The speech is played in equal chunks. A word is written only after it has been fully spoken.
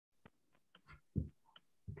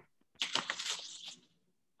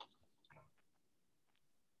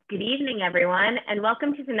Good evening, everyone, and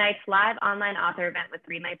welcome to tonight's live online author event with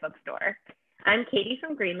Greenlight Bookstore. I'm Katie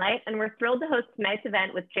from Greenlight, and we're thrilled to host tonight's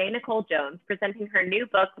event with Nicole Jones, presenting her new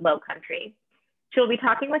book, Low Country. She'll be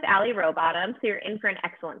talking with Allie Rowbottom, so you're in for an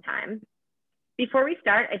excellent time. Before we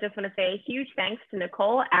start, I just want to say a huge thanks to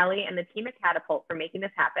Nicole, Allie, and the team at Catapult for making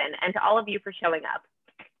this happen, and to all of you for showing up.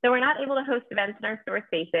 Though we're not able to host events in our store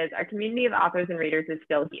spaces, our community of authors and readers is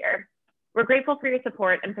still here. We're grateful for your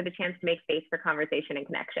support and for the chance to make space for conversation and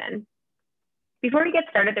connection. Before we get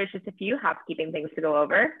started, there's just a few housekeeping things to go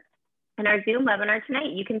over. In our Zoom webinar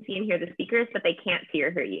tonight, you can see and hear the speakers, but they can't see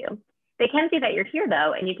or hear you. They can see that you're here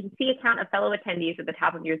though, and you can see a count of fellow attendees at the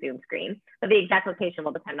top of your Zoom screen, but the exact location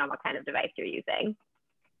will depend on what kind of device you're using.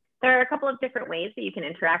 There are a couple of different ways that you can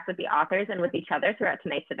interact with the authors and with each other throughout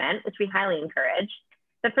tonight's event, which we highly encourage.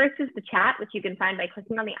 The first is the chat, which you can find by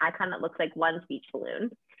clicking on the icon that looks like one speech balloon.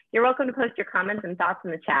 You're welcome to post your comments and thoughts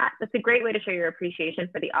in the chat. That's a great way to show your appreciation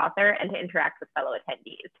for the author and to interact with fellow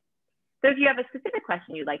attendees. So if you have a specific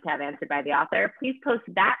question you'd like to have answered by the author, please post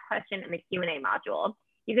that question in the Q&A module.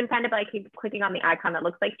 You can find it by clicking on the icon that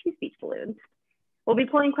looks like two speech balloons. We'll be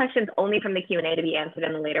pulling questions only from the Q&A to be answered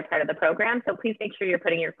in the later part of the program, so please make sure you're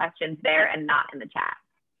putting your questions there and not in the chat.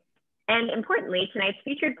 And importantly, tonight's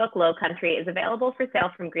featured book, Low Country, is available for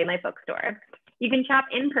sale from Greenlight Bookstore. You can shop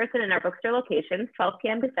in person in our bookstore locations, 12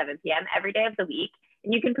 p.m. to 7 p.m. every day of the week,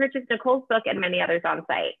 and you can purchase Nicole's book and many others on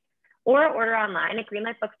site, or order online at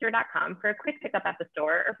greenlightbookstore.com for a quick pickup at the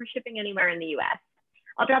store or for shipping anywhere in the US.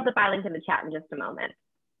 I'll drop the buy link in the chat in just a moment.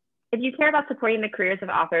 If you care about supporting the careers of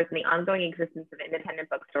authors and the ongoing existence of independent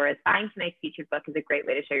bookstores, buying tonight's featured book is a great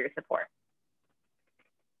way to show your support.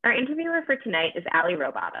 Our interviewer for tonight is Allie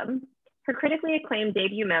Rowbottom. Her critically acclaimed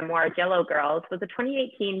debut memoir, Jell-O Girls, was a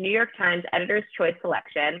 2018 New York Times Editor's Choice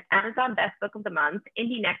Selection, Amazon Best Book of the Month,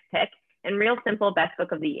 Indie Next Pick, and Real Simple Best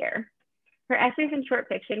Book of the Year. Her essays and short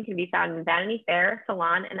fiction can be found in Vanity Fair,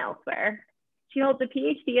 Salon, and elsewhere. She holds a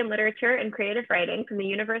PhD in Literature and Creative Writing from the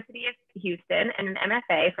University of Houston and an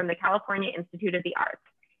MFA from the California Institute of the Arts,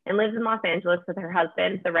 and lives in Los Angeles with her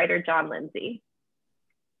husband, the writer John Lindsay.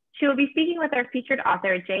 She will be speaking with our featured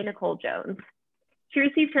author, Nicole Jones. She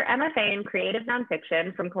received her MFA in Creative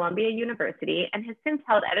Nonfiction from Columbia University and has since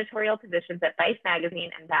held editorial positions at Vice Magazine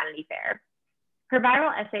and Vanity Fair. Her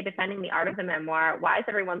viral essay defending the art of the memoir, Why is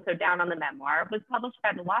Everyone So Down on the Memoir, was published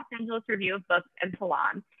by the Los Angeles Review of Books and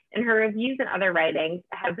Salon, and her reviews and other writings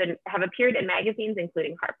have appeared in magazines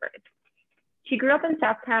including Harper's. She grew up in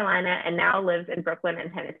South Carolina and now lives in Brooklyn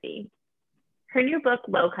and Tennessee. Her new book,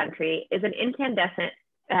 Low Country, is an incandescent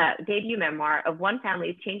debut memoir of one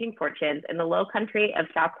family's changing fortunes in the low country of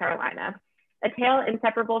South Carolina, a tale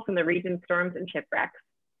inseparable from the region's storms and shipwrecks.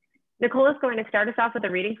 Nicole is going to start us off with a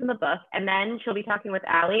reading from the book, and then she'll be talking with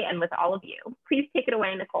Allie and with all of you. Please take it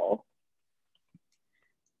away, Nicole.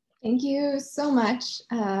 Thank you so much,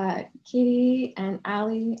 Katie and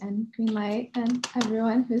Allie and Greenlight and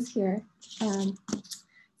everyone who's here.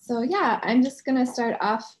 So yeah, I'm just gonna start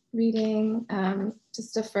off reading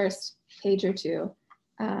just the first page or two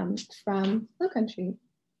from Low Country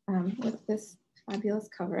with this fabulous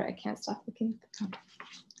cover. I can't stop looking at the cover.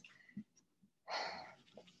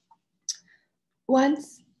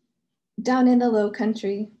 Once, down in the Low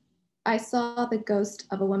Country, I saw the ghost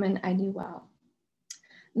of a woman I knew well.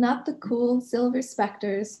 Not the cool silver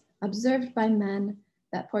specters observed by men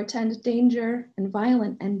that portend danger and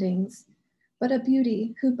violent endings, but a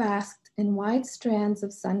beauty who basked in wide strands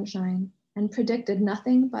of sunshine and predicted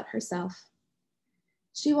nothing but herself.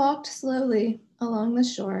 She walked slowly along the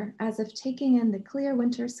shore as if taking in the clear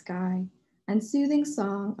winter sky and soothing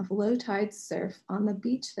song of low tide surf on the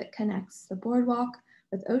beach that connects the boardwalk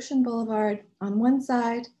with Ocean Boulevard on one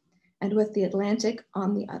side and with the Atlantic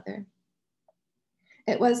on the other.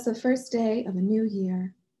 It was the first day of a new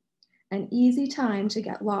year, an easy time to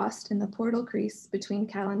get lost in the portal crease between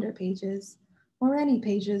calendar pages, or any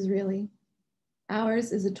pages really.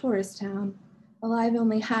 Ours is a tourist town, alive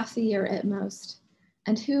only half the year at most.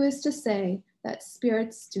 And who is to say that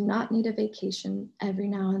spirits do not need a vacation every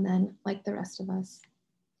now and then like the rest of us?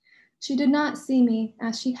 She did not see me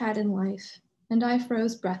as she had in life, and I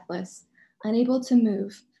froze breathless, unable to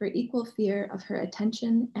move for equal fear of her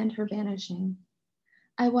attention and her vanishing.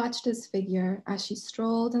 I watched his figure as she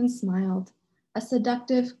strolled and smiled, a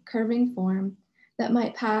seductive curving form that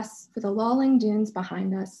might pass for the lolling dunes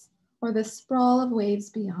behind us or the sprawl of waves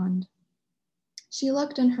beyond. She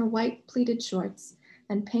looked in her white pleated shorts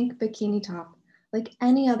and pink bikini top like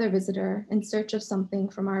any other visitor in search of something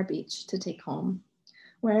from our beach to take home,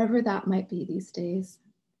 wherever that might be these days.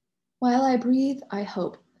 While I breathe, I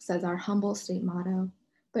hope, says our humble state motto,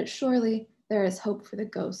 but surely there is hope for the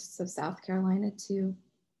ghosts of South Carolina too.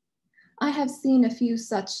 I have seen a few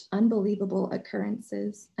such unbelievable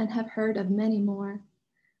occurrences and have heard of many more.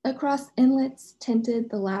 Across inlets tinted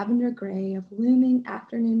the lavender gray of looming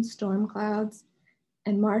afternoon storm clouds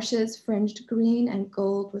and marshes fringed green and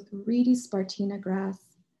gold with reedy spartina grass,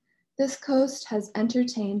 this coast has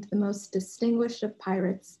entertained the most distinguished of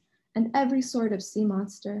pirates and every sort of sea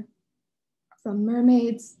monster, from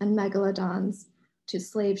mermaids and megalodons to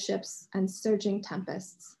slave ships and surging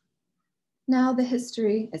tempests. Now the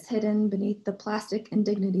history is hidden beneath the plastic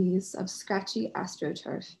indignities of scratchy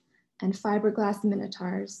astroturf and fiberglass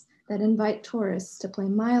minotaurs that invite tourists to play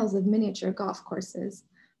miles of miniature golf courses,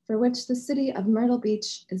 for which the city of Myrtle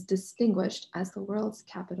Beach is distinguished as the world's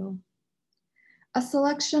capital. A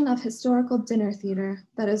selection of historical dinner theater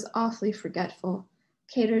that is awfully forgetful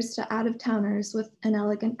caters to out-of-towners with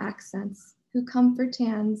inelegant accents who come for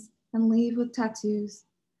tans and leave with tattoos.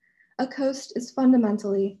 A coast is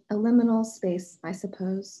fundamentally a liminal space, I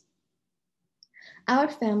suppose. Our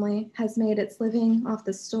family has made its living off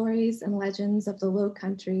the stories and legends of the Low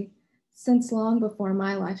Country since long before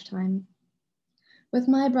my lifetime. With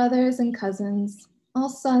my brothers and cousins, all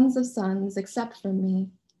sons of sons except for me,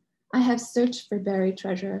 I have searched for buried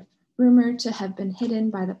treasure, rumored to have been hidden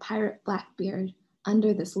by the pirate Blackbeard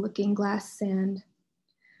under this looking glass sand.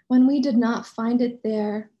 When we did not find it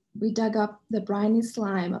there, we dug up the briny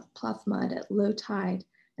slime of pluff mud at low tide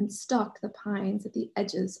and stalked the pines at the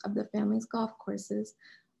edges of the family's golf courses,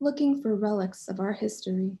 looking for relics of our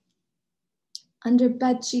history. Under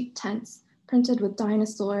bedsheet tents printed with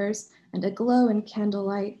dinosaurs and aglow in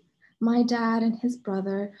candlelight, my dad and his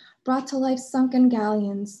brother brought to life sunken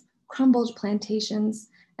galleons, crumbled plantations,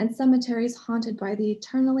 and cemeteries haunted by the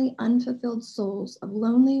eternally unfulfilled souls of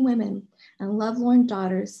lonely women and lovelorn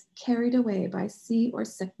daughters carried away by sea or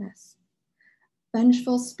sickness.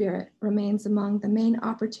 Vengeful spirit remains among the main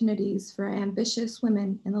opportunities for ambitious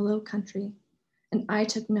women in the Low Country, and I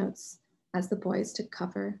took notes as the boys took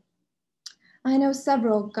cover. I know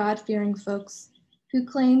several God-fearing folks who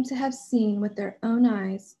claim to have seen with their own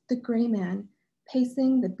eyes the gray man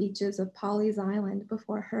pacing the beaches of Pawleys Island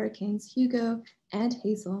before Hurricanes Hugo and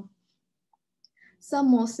Hazel.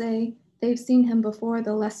 Some will say they've seen him before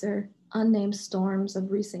the lesser, unnamed storms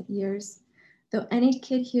of recent years, though any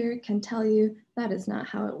kid here can tell you that is not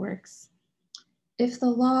how it works. If the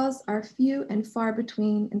laws are few and far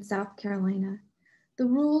between in South Carolina, the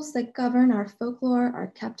rules that govern our folklore are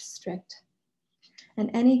kept strict,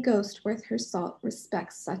 and any ghost worth her salt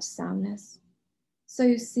respects such soundness. So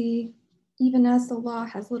you see, even as the law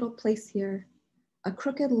has little place here, a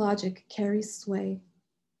crooked logic carries sway.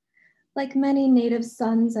 Like many native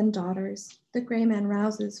sons and daughters, the gray man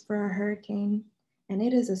rouses for a hurricane, and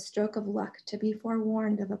it is a stroke of luck to be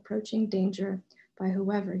forewarned of approaching danger by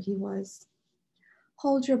whoever he was.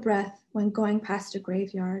 Hold your breath when going past a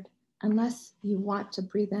graveyard, unless you want to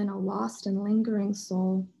breathe in a lost and lingering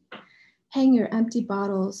soul. Hang your empty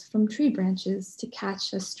bottles from tree branches to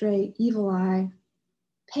catch a stray evil eye.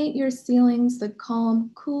 Paint your ceilings the calm,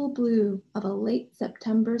 cool blue of a late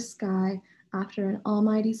September sky after an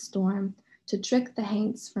almighty storm to trick the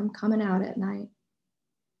haints from coming out at night.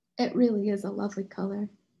 It really is a lovely color.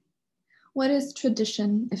 What is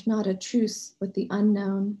tradition if not a truce with the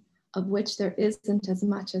unknown, of which there isn't as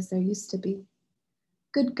much as there used to be?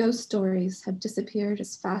 Good ghost stories have disappeared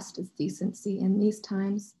as fast as decency in these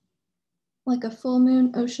times. Like a full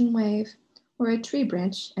moon ocean wave or a tree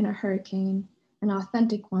branch in a hurricane, an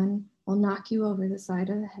authentic one will knock you over the side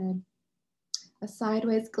of the head. A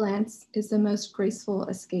sideways glance is the most graceful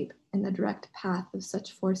escape in the direct path of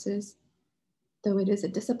such forces, though it is a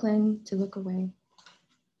discipline to look away.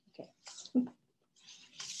 Okay.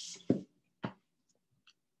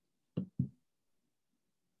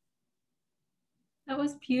 That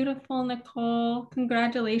was beautiful, Nicole.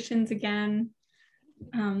 Congratulations again.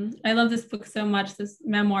 I love this book so much. This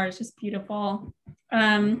memoir is just beautiful.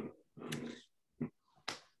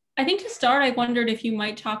 I think to start, I wondered if you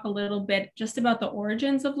might talk a little bit just about the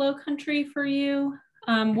origins of Low Country for you,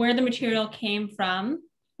 where the material came from,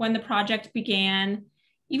 when the project began,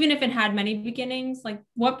 even if it had many beginnings, like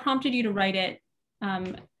what prompted you to write it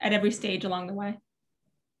at every stage along the way?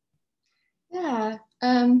 Yeah,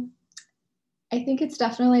 I think it's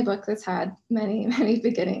definitely a book that's had many, many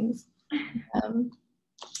beginnings.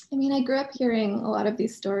 I mean, I grew up hearing a lot of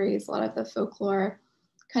these stories, a lot of the folklore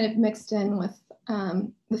kind of mixed in with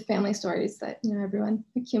the family stories that, you know, everyone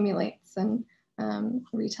accumulates and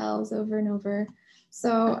retells over and over.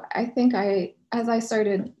 So I think as I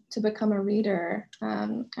started to become a reader,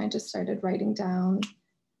 I just started writing down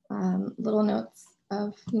little notes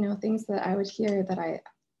of, you know, things that I would hear that I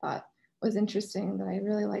thought was interesting, that I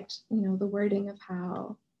really liked, you know, the wording of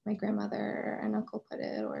how my grandmother or an uncle put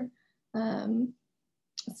it, or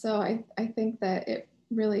so I think that it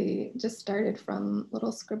really just started from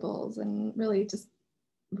little scribbles and really just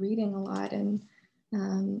reading a lot, and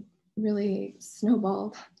really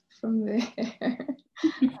snowballed from there.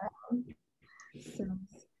 So.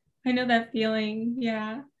 I know that feeling.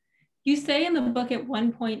 Yeah. You say in the book at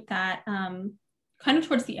one point that kind of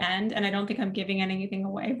towards the end, and I don't think I'm giving anything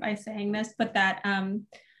away by saying this, but that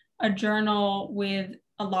a journal with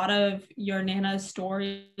a lot of your Nana's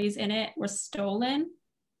stories in it was stolen.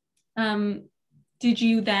 Did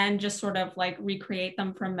you then just sort of like recreate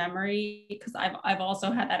them from memory? Because I've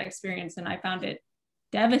also had that experience and I found it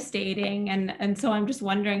devastating. And so I'm just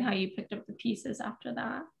wondering how you picked up the pieces after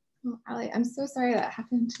that. Oh, Allie, I'm so sorry that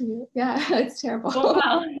happened to you. Yeah, it's terrible. Oh,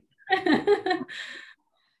 wow.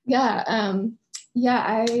 Yeah,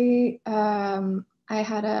 I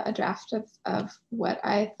had a draft of what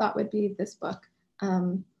I thought would be this book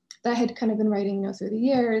that I had kind of been writing, through the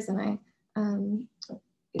years, and I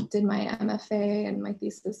did my MFA, and my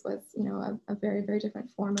thesis was, a very, very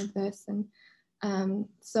different form of this, and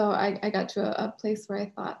so I got to a place where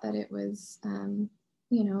I thought that it was,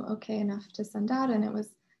 okay enough to send out, and it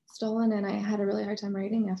was stolen, and I had a really hard time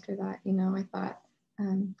writing after that. I thought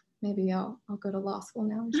maybe I'll go to law school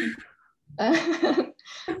now or something.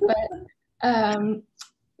 But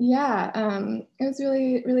it was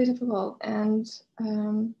really, really difficult, and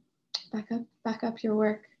back up your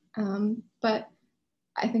work. But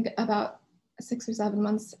I think about 6 or 7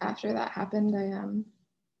 months after that happened,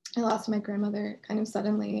 I lost my grandmother kind of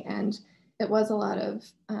suddenly, and it was a lot of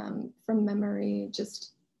from memory,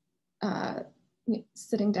 just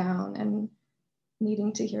sitting down and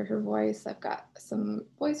needing to hear her voice. I've got some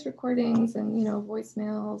voice recordings and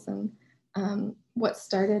voicemails, and what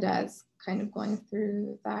started as kind of going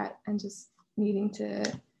through that and just needing to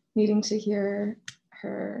hear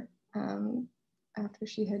her after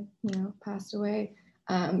she had passed away,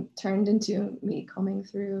 turned into me combing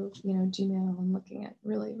through Gmail and looking at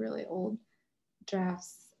really, really old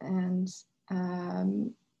drafts, and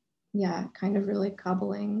kind of really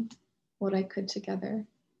cobbling what I could together.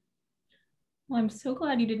 Well, I'm so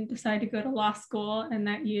glad you didn't decide to go to law school and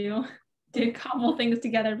that you did cobble things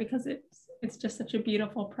together, because it's just such a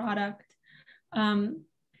beautiful product.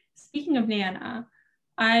 Speaking of Nana,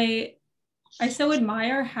 I so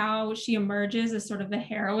admire how she emerges as sort of the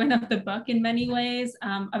heroine of the book in many ways,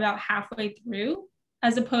 about halfway through,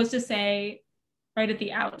 as opposed to, say, right at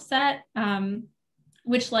the outset,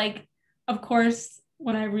 which, like, of course,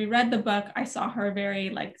 when I reread the book, I saw her very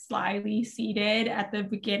like slyly seated at the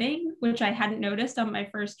beginning, which I hadn't noticed on my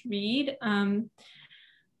first read.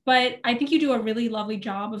 But I think you do a really lovely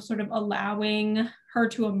job of sort of allowing her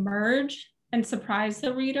to emerge and surprise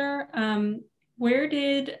the reader. Where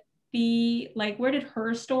did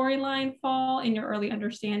her storyline fall in your early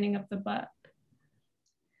understanding of the book?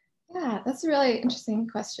 Yeah, that's a really interesting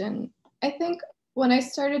question. I think when I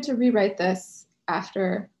started to rewrite this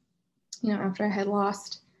after I had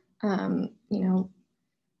lost, what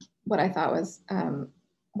I thought was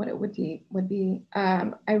what it would be,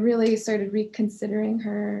 I really started reconsidering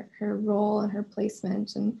her role and her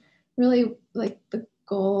placement, and really like the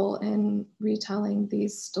goal in retelling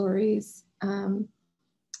these stories.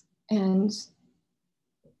 And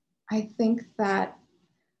I think that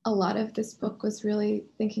a lot of this book was really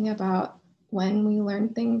thinking about when we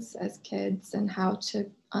learn things as kids and how to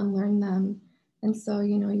unlearn them. And so,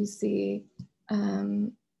 you see,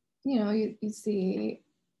 you see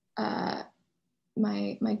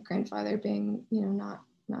my grandfather being, not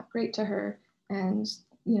great to her, and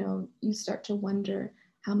you start to wonder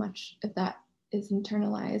how much of that is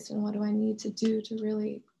internalized, and what do I need to do to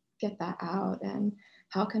really get that out, and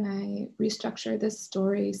how can I restructure this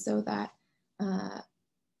story so that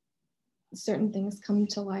certain things come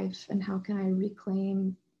to life, and how can I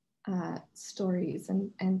reclaim stories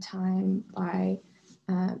and time by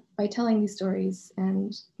telling these stories,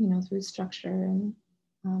 and through structure and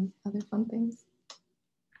other fun things.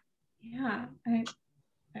 Yeah, I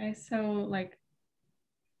so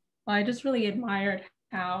I just really admired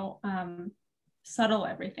how subtle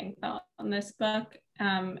everything felt in this book,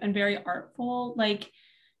 and very artful. Like,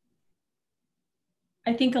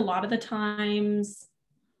 I think a lot of the times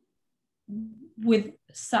with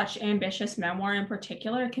such ambitious memoir in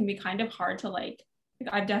particular, it can be kind of hard to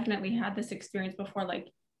I've definitely had this experience before,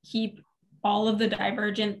 keep all of the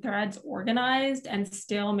divergent threads organized and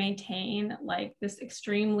still maintain this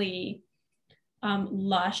extremely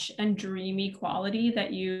lush and dreamy quality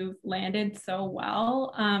that you've landed so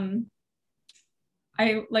well.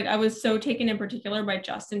 I was so taken in particular by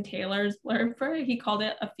Justin Taylor's blurb for it. He called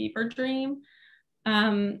it a fever dream.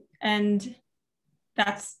 And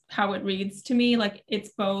that's how it reads to me. Like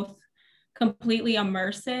it's both completely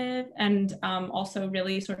immersive and also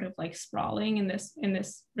really sort of like sprawling in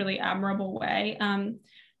this really admirable way.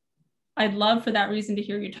 I'd love for that reason to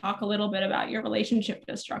hear you talk a little bit about your relationship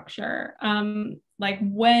to structure. Like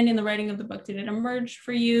when in the writing of the book did it emerge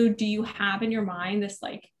for you? Do you have in your mind this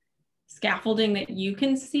like scaffolding that you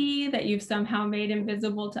can see that you've somehow made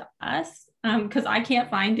invisible to us? Because I can't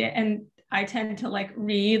find it, and I tend to like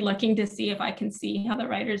read looking to see if I can see how the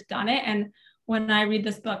writer's done it. And when I read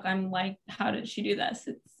this book, I'm like, how did she do this?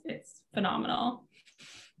 It's phenomenal.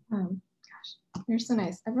 Gosh, you're so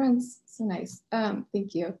nice. Everyone's so nice.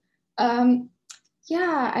 Thank you.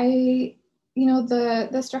 Yeah,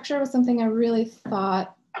 the structure was something I really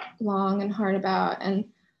thought long and hard about. And,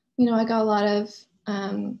 I got a lot of,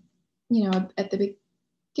 at the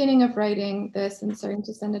beginning of writing this and starting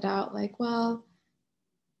to send it out, like, well,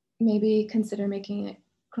 maybe consider making it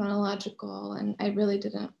chronological. And I really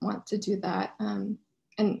didn't want to do that. And,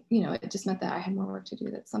 it just meant that I had more work to do,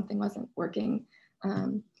 that something wasn't working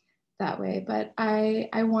that way. But I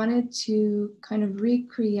wanted to kind of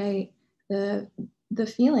recreate the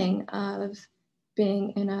feeling of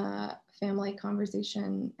being in a family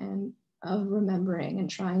conversation and of remembering and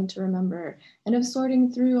trying to remember and of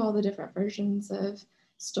sorting through all the different versions of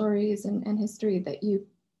stories and history that you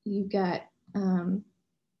get.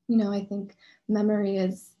 I think memory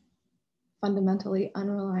is fundamentally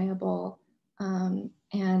unreliable,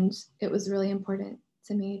 and it was really important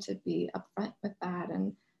to me to be upfront with that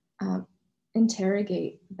and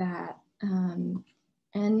interrogate that,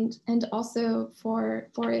 and also for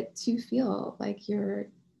it to feel like you're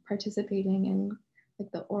participating in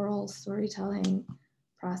like the oral storytelling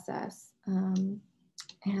process.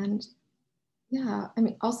 And yeah, I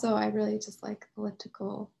mean, also I really just like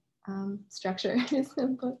elliptical structures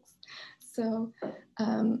in books. So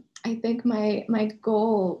I think my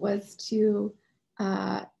goal was to,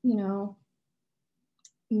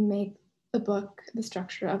 make the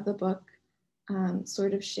structure of the book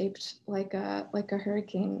sort of shaped like a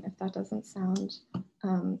hurricane, if that doesn't sound,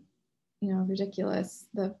 ridiculous.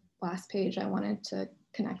 The last page, I wanted to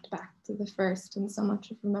connect back to the first, and so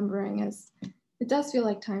much of remembering is, it does feel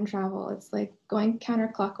like time travel. It's like going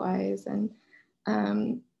counterclockwise, and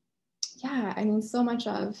yeah, I mean, so much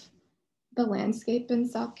of the landscape in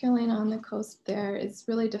South Carolina on the coast there is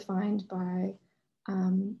really defined by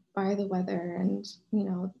the weather, and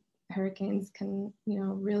hurricanes can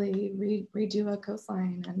really redo a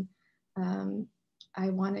coastline, and I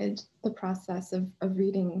wanted the process of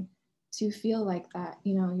reading to feel like that.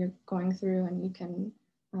 You're going through and you can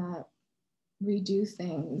redo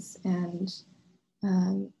things and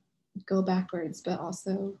go backwards, but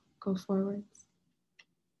also go forwards.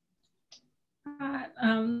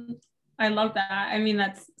 I love that. I mean,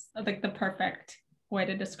 that's like the perfect way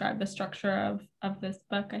to describe the structure of this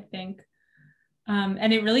book, I think.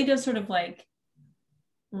 And it really does sort of like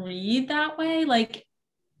read that way. Like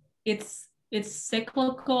it's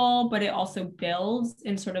cyclical, but it also builds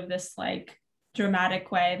in sort of this like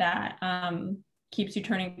dramatic way that keeps you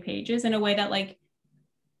turning pages in a way that like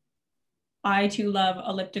I too love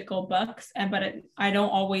elliptical books, but I don't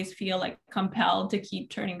always feel like compelled to keep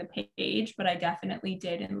turning the page, but I definitely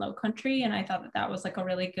did in Low Country. And I thought that was like a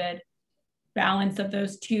really good balance of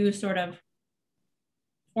those two sort of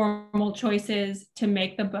formal choices to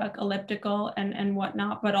make the book elliptical and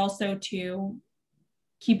whatnot, but also to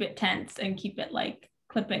keep it tense and keep it like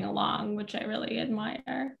clipping along, which I really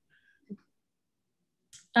admire.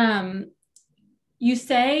 You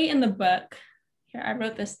say in the book, here, I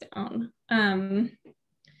wrote this down.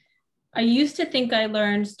 I used to think I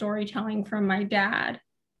learned storytelling from my dad,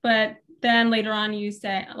 but then later on you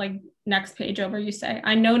say, like next page over, you say,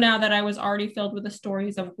 I know now that I was already filled with the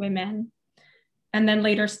stories of women. And then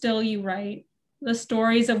later still you write, the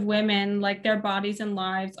stories of women, like their bodies and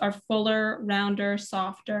lives, are fuller, rounder,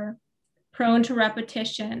 softer, prone to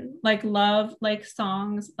repetition, like love, like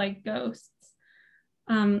songs, like ghosts.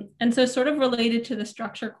 And so sort of related to the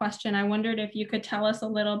structure question, I wondered if you could tell us a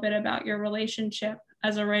little bit about your relationship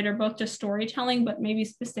as a writer, both to storytelling, but maybe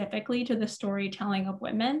specifically to the storytelling of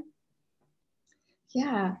women.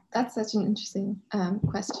 Yeah, that's such an interesting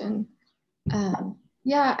question.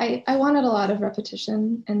 Yeah, I wanted a lot of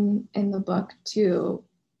repetition in the book to,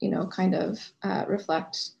 kind of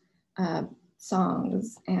reflect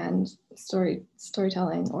songs and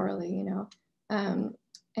storytelling orally,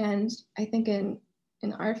 and I think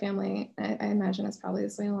in our family, I imagine it's probably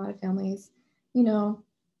this way in a lot of families,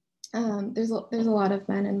 there's a lot of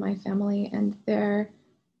men in my family, and they're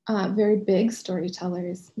very big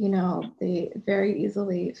storytellers. You know, they very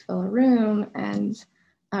easily fill a room and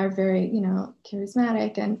are very, you know,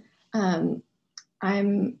 charismatic. And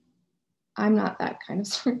I'm not that kind of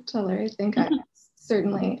storyteller. I think I'm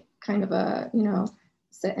certainly kind of a, you know,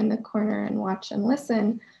 sit in the corner and watch and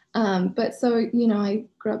listen. But so, you know, I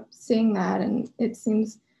grew up seeing that, and it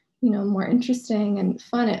seems, you know, more interesting and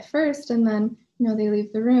fun at first. And then, you know, they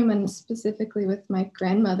leave the room, and specifically with my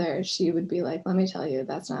grandmother, she would be like, let me tell you,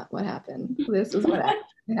 that's not what happened. This is what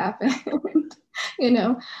actually happened, you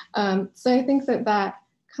know? So I think that that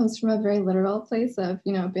comes from a very literal place of,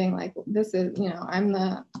 you know, being like, this is, you know, I'm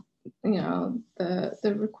the, you know,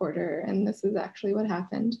 the recorder, and this is actually what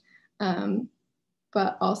happened.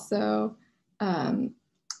 But also kind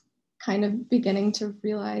of beginning to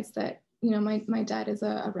realize that, you know, my dad is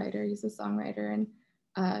a writer, he's a songwriter, and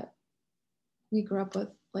we grew up with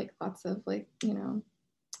like lots of like, you know,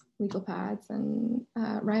 legal pads and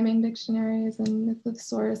rhyming dictionaries and the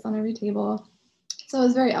thesaurus on every table. So it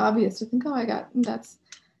was very obvious to think, oh, I got,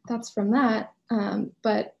 that's from that.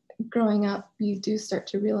 But growing up, you do start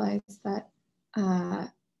to realize that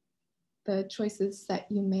the choices that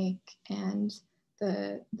you make and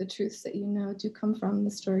the truths that you know do come from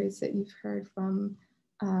the stories that you've heard from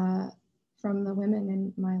the women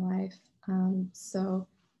in my life. So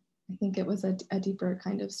I think it was a deeper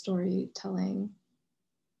kind of storytelling.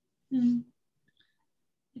 I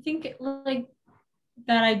think like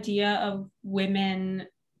that idea of women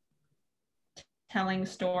telling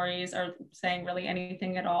stories or saying really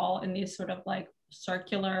anything at all in these sort of like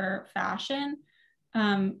circular fashion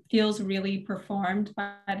feels really performed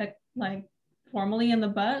by the like formally in the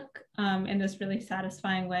book in this really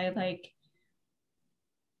satisfying way. Like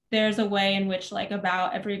there's a way in which like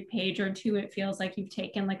about every page or two, it feels like you've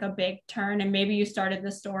taken like a big turn, and maybe you started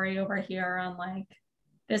the story over here on like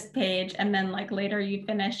this page, and then like later you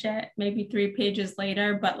finish it maybe 3 pages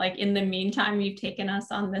later, but like in the meantime you've taken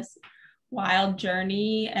us on this wild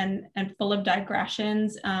journey and full of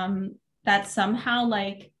digressions that somehow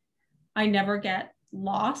like I never get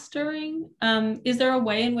lost during. Is there a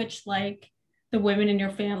way in which like the women in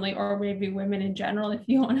your family, or maybe women in general, if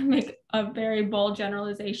you want to make a very bold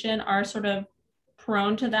generalization, are sort of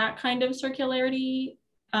prone to that kind of circularity?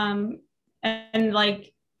 And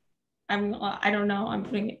like, I don't know, I'm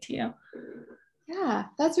putting it to you. Yeah,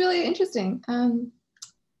 that's really interesting. Yeah,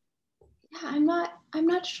 I'm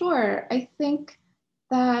not sure. I think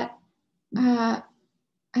that, I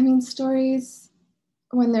mean, stories,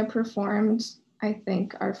 when they're performed, I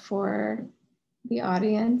think are for the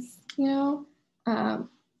audience, you know?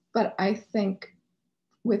 But I think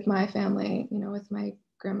with my family, you know, with my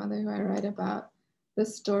grandmother who I write about, the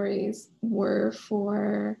stories were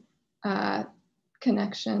for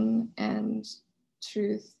connection and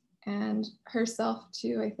truth, and herself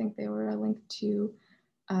too. I think they were a link to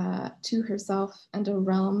herself and a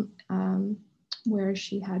realm where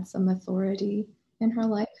she had some authority in her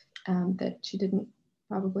life that she didn't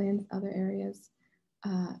probably in other areas.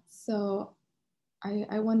 So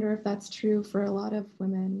I wonder if that's true for a lot of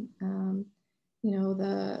women. You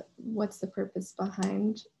know, what's the purpose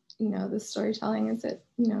behind, you know, the storytelling? Is it,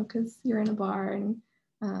 you know, because you're in a bar and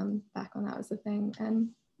back when that was a thing, and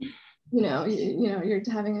you know, you're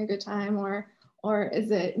having a good time, or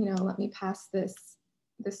is it, you know, let me pass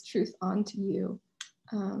this truth on to you?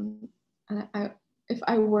 And if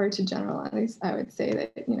I were to generalize, I would say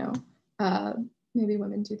that, you know, maybe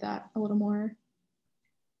women do that a little more.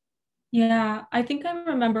 Yeah, I think I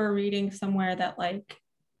remember reading somewhere that like,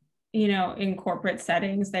 you know, in corporate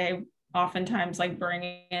settings, they oftentimes like bring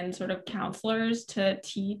in sort of counselors to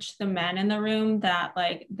teach the men in the room that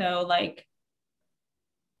like, though like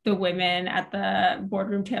the women at the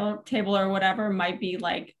boardroom table or whatever might be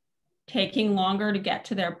like taking longer to get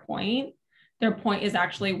to their point is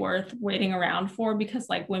actually worth waiting around for, because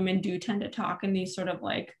like women do tend to talk in these sort of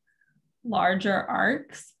like larger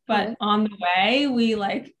arcs, but on the way we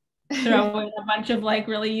like throw in a bunch of like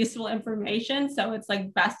really useful information, so it's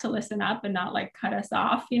like best to listen up and not like cut us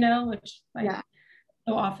off, you know, which like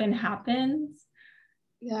so often happens.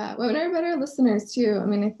 Yeah, women are better listeners too. I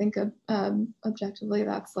mean, I think objectively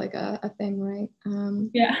that's like a thing, right?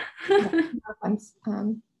 Yeah. No offense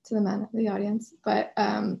to the men, the audience, but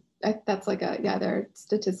that's like there are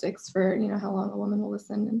statistics for, you know, how long a woman will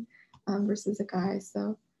listen and versus a guy.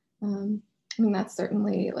 So I mean, that's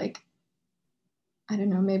certainly like, I don't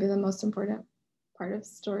know, maybe the most important part of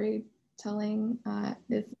storytelling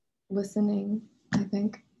is listening, I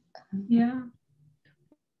think. Yeah.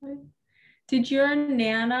 Did your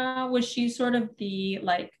Nana, was she sort of the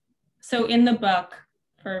like, so in the book,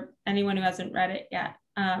 for anyone who hasn't read it yet,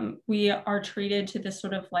 we are treated to this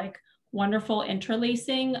sort of like wonderful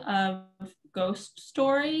interlacing of ghost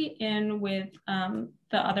story in with the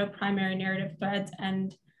other primary narrative threads.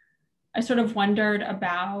 And I sort of wondered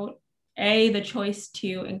about the choice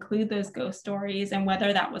to include those ghost stories and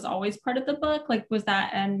whether that was always part of the book. Like, was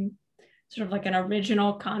that sort of like an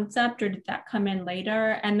original concept, or did that come in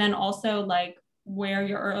later? And then also like where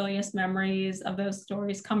your earliest memories of those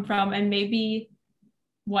stories come from, and maybe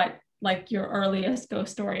what like your earliest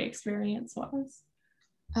ghost story experience was.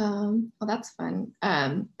 Well, that's fun.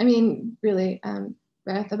 I mean, really,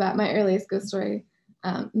 right off the bat, my earliest ghost story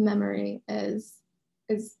memory is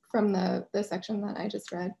from the section that I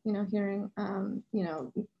just read. You know, hearing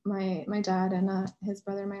my dad and his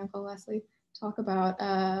brother, my uncle Leslie, talk about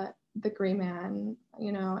the gray man.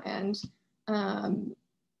 You know, and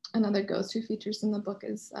another ghost who features in the book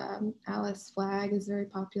is Alice Flagg, is very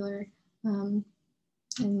popular in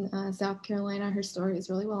South Carolina. Her story is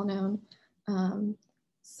really well known.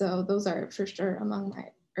 So those are for sure among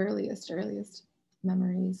my earliest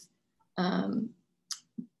memories.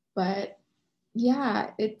 But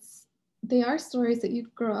yeah, they are stories that you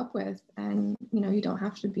grow up with, and you know, you don't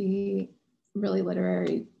have to be really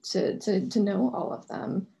literary to know all of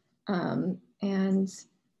them. And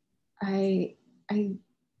I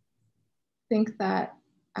think that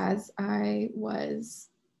as I was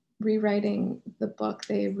rewriting the book,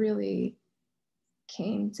 they really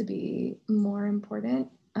came to be more important.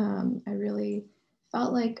 I really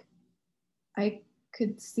felt like I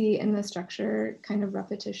could see in the structure kind of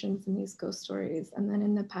repetitions in these ghost stories, and then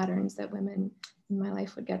in the patterns that women in my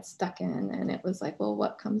life would get stuck in. And it was like, well,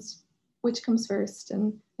 which comes first,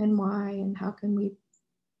 and why, and how can we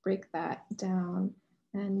break that down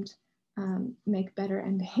and make better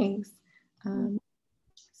endings?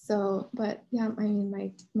 But yeah, I mean,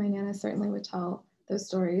 my Nana certainly would tell those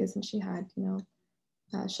stories, and she had, you know,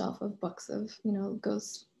 a shelf of books of, you know,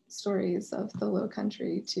 ghost stories of the Low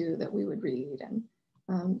Country too that we would read. And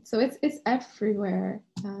so it's everywhere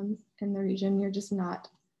in the region. You're just not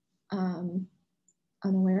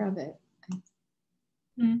unaware of it.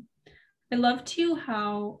 I love too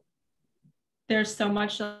how there's so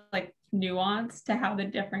much like nuance to how the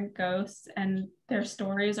different ghosts and their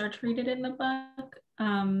stories are treated in the book.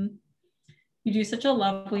 You do such a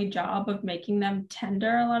lovely job of making them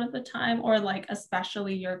tender a lot of the time, or like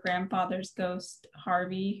especially your grandfather's ghost,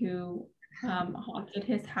 Harvey, who haunted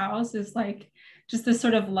his house, is like just this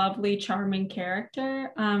sort of lovely, charming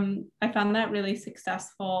character. I found that really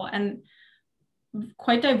successful and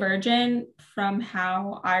quite divergent from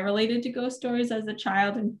how I related to ghost stories as a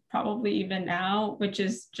child, and probably even now, which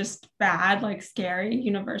is just bad, like scary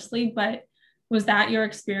universally. But was that your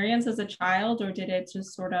experience as a child, or did it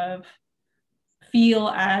just sort of feel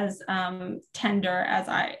as tender as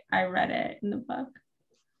I read it in the book?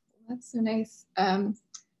 That's so nice.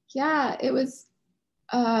 Yeah, it was,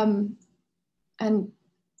 and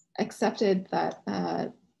accepted that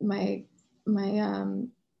my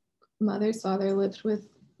mother's father lived with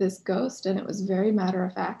this ghost, and it was very matter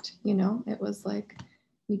of fact. You know, it was like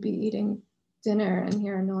you'd be eating dinner and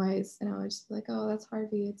hear a noise, and I would just be like, oh, that's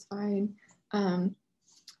Harvey, it's fine. And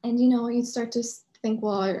you know, you start to think,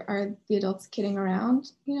 well, are the adults kidding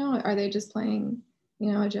around? You know, are they just playing,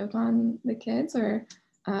 you know, a joke on the kids? Or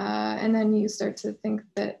and then you start to think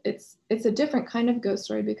that it's a different kind of ghost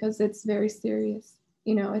story because it's very serious.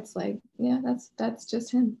 You know, it's like, yeah, that's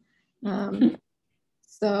just him.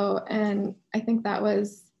 So, and I think that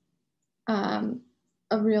was a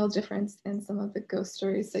real difference in some of the ghost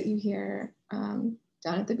stories that you hear down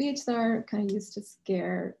at the beach that are kind of used to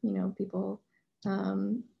scare, you know, people.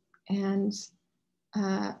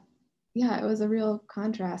 Yeah, it was a real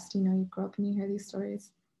contrast. You know, you grow up and you hear these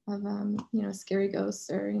stories of, you know, scary ghosts,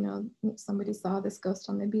 or, you know, somebody saw this ghost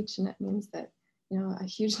on the beach and it means that, you know, a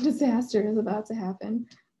huge disaster is about to happen.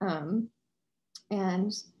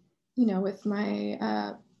 And, you know, with my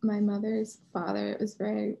mother's father, it was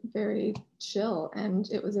very, very chill, and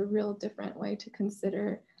it was a real different way to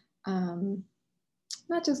consider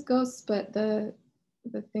not just ghosts, but the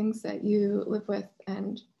things that you live with,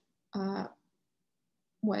 and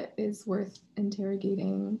what is worth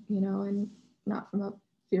interrogating, you know, and not from a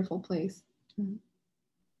fearful place.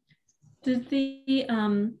 Did the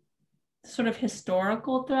sort of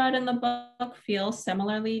historical thread in the book feel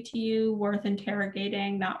similarly to you, worth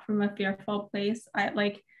interrogating, not from a fearful place?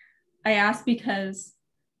 I ask because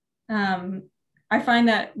I find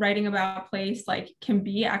that writing about a place like can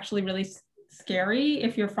be actually really scary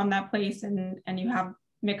if you're from that place and you have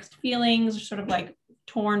mixed feelings, or sort of like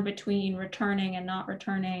torn between returning and not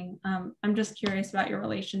returning. I'm just curious about your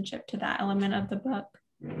relationship to that element of the book.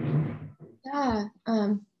 Yeah,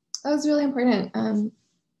 that was really important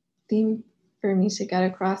theme for me to get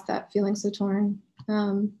across, that feeling so torn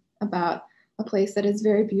about a place that is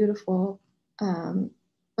very beautiful,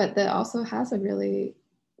 but that also has a really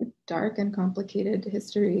dark and complicated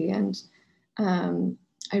history. And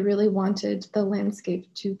I really wanted the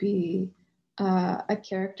landscape to be a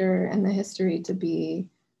character and the history to be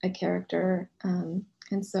a character.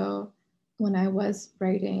 And so when I was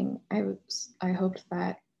writing, I hoped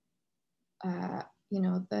that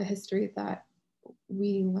the history that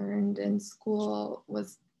we learned in school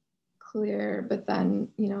was clear, but then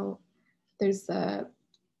there's the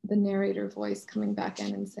narrator voice coming back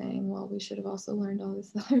in and saying, well, we should have also learned all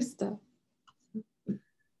this other stuff.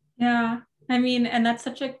 Yeah, I mean, and that's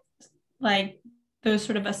such a, like, those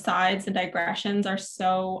sort of asides and digressions are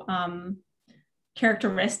so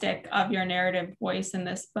characteristic of your narrative voice in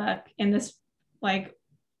this book, in this, like,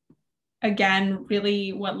 again,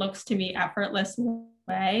 really what looks to me effortless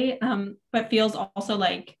way, but feels also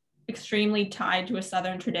like extremely tied to a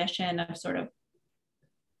Southern tradition of sort of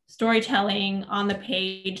storytelling on the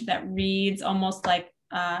page that reads almost like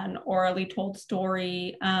an orally told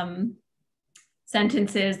story,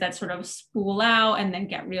 sentences that sort of spool out and then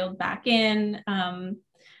get reeled back in.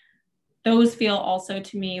 Those feel also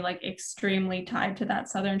to me like extremely tied to that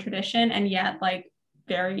Southern tradition, and yet like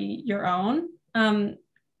very your own. And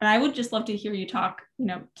I would just love to hear you talk,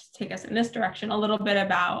 to take us in this direction a little bit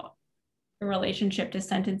about your relationship to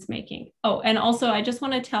sentence making. Oh, and also I just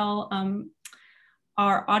want to tell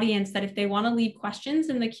our audience that if they want to leave questions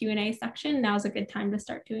in the Q&A section, now's a good time to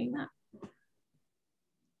start doing that.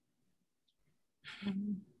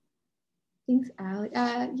 Thanks, Allie.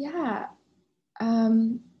 Yeah.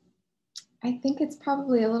 I think it's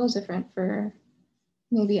probably a little different for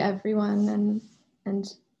maybe everyone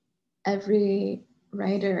and every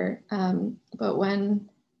writer. But when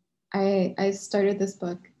I started this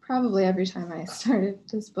book, probably every time I started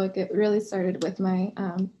this book, it really started with my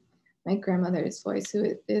my grandmother's voice,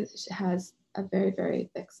 who has a very, very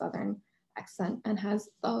thick Southern accent and has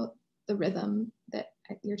the rhythm that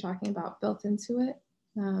you're talking about built into it.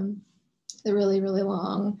 The really, really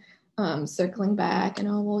long circling back and,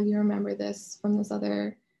 oh, well, you remember this from this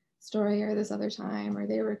other story or this other time, or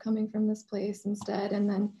they were coming from this place instead, and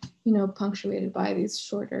then, punctuated by these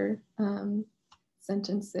shorter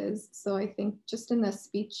sentences. So I think just in the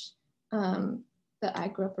speech that I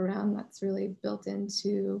grew up around, that's really built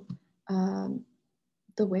into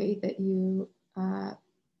the way that you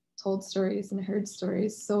told stories and heard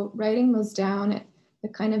stories. So writing those down,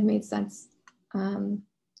 it kind of made sense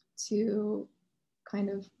to kind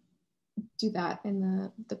of do that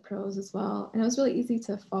in the prose as well. And it was really easy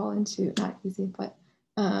to fall into, not easy, but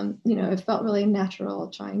it felt really natural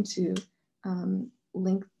trying to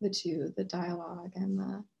link the two, the dialogue and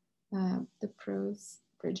the prose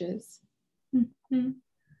bridges. Mm-hmm.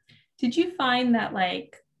 Did you find that,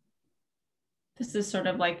 like, this is sort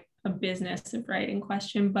of like a business of writing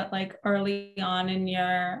question, but like early on in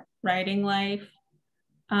your writing life,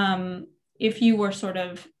 if you were sort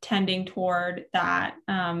of tending toward that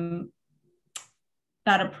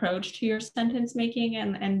that approach to your sentence making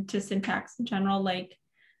and to syntax in general, like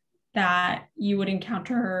that you would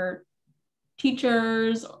encounter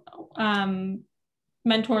teachers,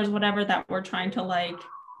 mentors, whatever, that were trying to like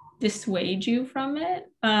dissuade you from it?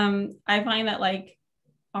 I find that like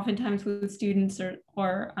oftentimes with students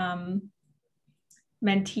or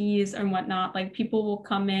mentees and whatnot, like people will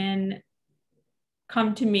come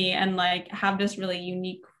to me and like have this really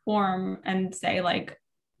unique form and say like,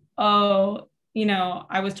 oh,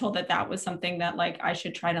 I was told that was something that like I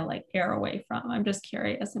should try to like err away from. I'm just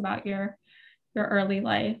curious about your early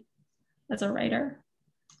life as a writer.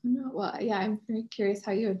 No, well, yeah, I'm very curious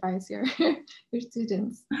how you advise your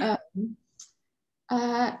students.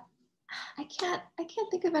 I can't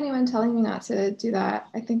think of anyone telling me not to do that.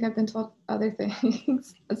 I think I've been told other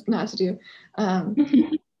things not to do.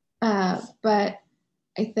 But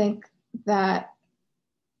I think that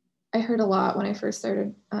I heard a lot when I first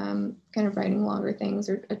started kind of writing longer things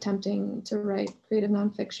or attempting to write creative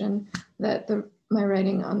nonfiction, that my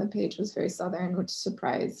writing on the page was very Southern, which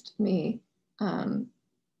surprised me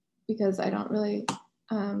because I don't really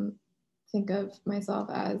think of myself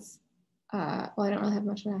as, I don't really have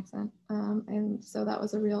much of an accent. And so that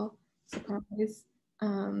was a real surprise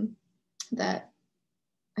that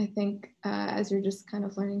I think as you're just kind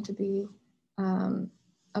of learning to be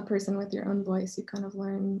a person with your own voice, you kind of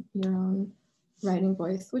learn your own writing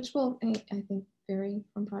voice, which will, I think, vary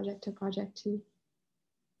from project to project too.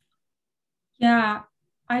 Yeah,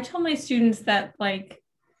 I tell my students that the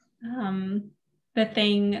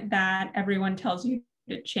thing that everyone tells you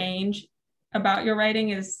to change about your writing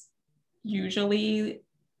is usually,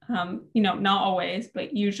 not always,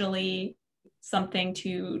 but usually something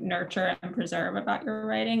to nurture and preserve about your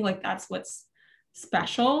writing. Like that's what's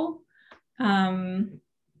special. And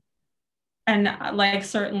like,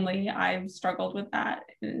 certainly I've struggled with that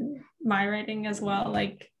in my writing as well.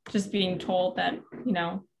 Like just being told that,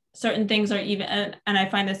 certain things are even, and I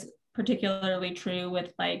find this particularly true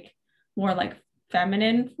with like more like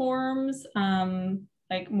feminine forms,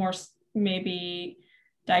 like more maybe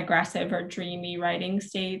digressive or dreamy writing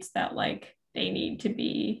states, that like they need to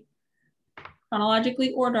be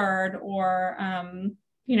chronologically ordered or,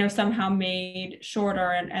 somehow made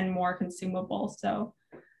shorter and more consumable. So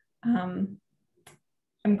I'm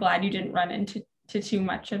glad you didn't run into too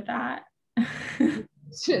much of that.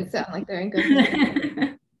 Shouldn't sound like they're in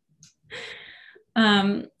good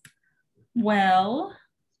well,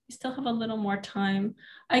 we still have a little more time.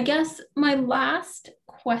 I guess my last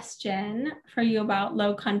question for you about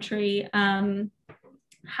Low Country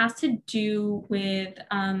has to do with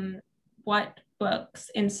what books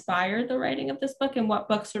inspired the writing of this book, and what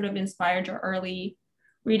books sort of inspired your early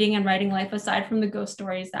reading and writing life, aside from the ghost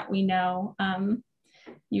stories that we know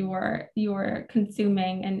you were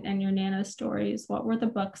consuming and your Nana stories. What were the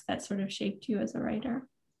books that sort of shaped you as a writer?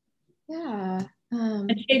 Yeah.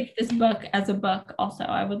 And shaped this book as a book also.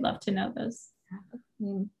 I would love to know those. I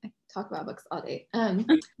talk about books all day.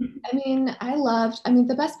 The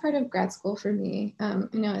best part of grad school for me,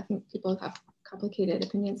 I think people have complicated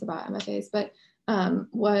opinions about MFAs, but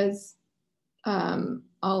was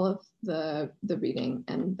all of the reading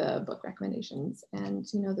and the book recommendations, and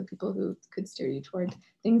the people who could steer you toward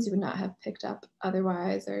things you would not have picked up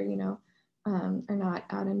otherwise, or are not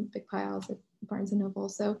out in big piles at Barnes and Noble.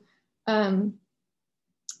 So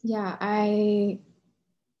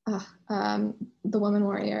The Woman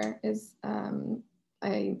Warrior is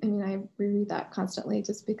I reread that constantly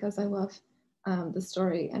just because I love the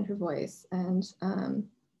story and her voice. And I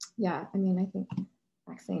think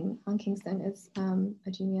Maxine von Kingston is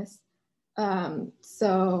a genius.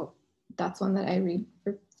 So that's one that I read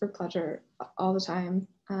for pleasure all the time.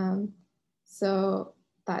 So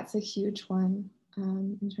that's a huge one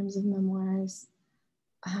in terms of memoirs.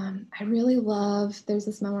 I really love, there's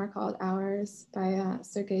this memoir called Hours by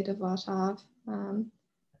Sergei Dovlatov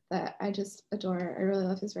that I just adore. I really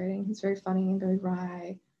love his writing. He's very funny and very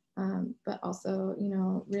wry, but also,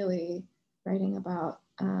 really writing about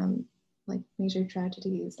like major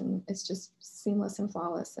tragedies, and it's just seamless and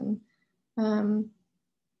flawless. And I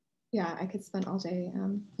could spend all day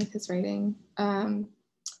with his writing.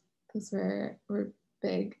 Those were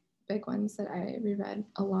big ones that I reread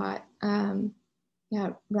a lot.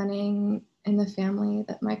 Running in the Family,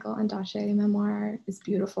 that Michael Ondaatje memoir, is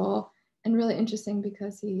beautiful and really interesting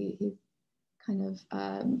because he kind of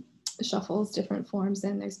shuffles different forms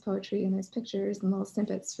in. There's poetry and there's pictures and little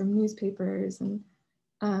snippets from newspapers, and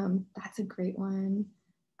that's a great one.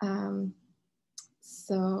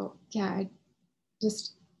 I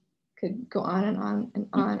just could go on and on and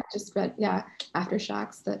on. I just read,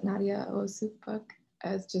 Aftershocks, that Nadia Owusu book,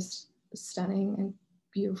 is just stunning and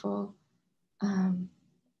beautiful.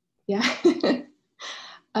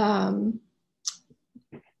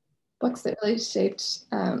 Books that really shaped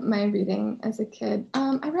my reading as a kid.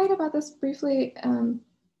 I write about this briefly.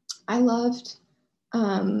 I loved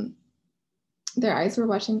Their Eyes Were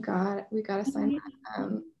Watching God. We got assigned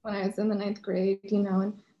that when I was in the 9th grade,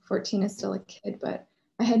 and 14 is still a kid, but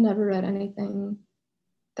I had never read anything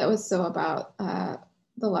that was so about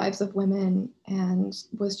the lives of women, and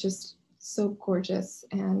was just so gorgeous.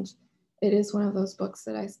 And it is one of those books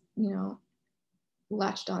that I,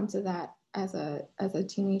 latched onto that as a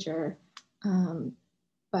teenager,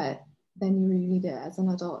 but then you reread it as an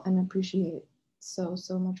adult and appreciate so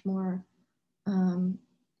much more. I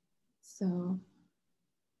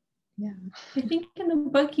think in the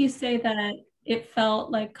book you say that it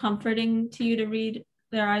felt like comforting to you to read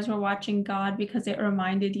Their Eyes Were Watching God because it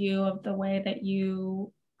reminded you of the way that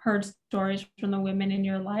you heard stories from the women in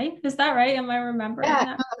your life. Is that right? Am I remembering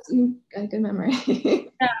that? You got a good memory.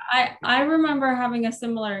 I remember having a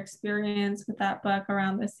similar experience with that book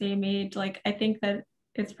around the same age. Like, I think that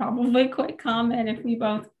it's probably quite common if we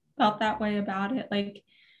both felt that way about it. Like,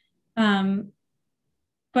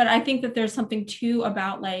 but I think that there's something too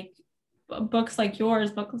about like books like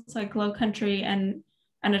yours, books like Low Country, and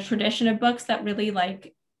a tradition of books that really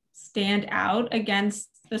like stand out against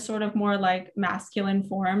the sort of more like masculine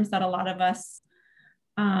forms that a lot of us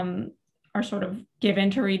are sort of given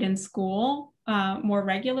to read in school more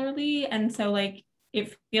regularly. And so like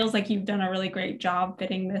it feels like you've done a really great job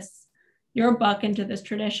fitting your book into this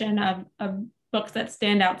tradition of books that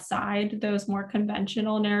stand outside those more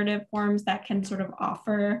conventional narrative forms that can sort of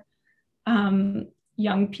offer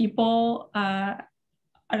young people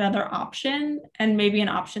another option, and maybe an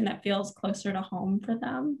option that feels closer to home for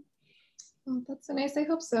them. Oh, that's so nice. I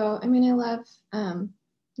hope so. I mean, I love,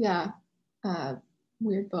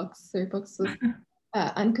 weird books or books with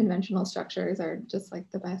unconventional structures are just like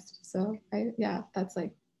the best. So that's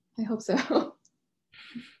like, I hope so.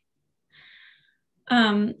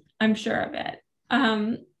 I'm sure of it.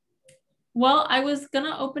 Well, I was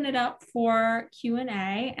gonna open it up for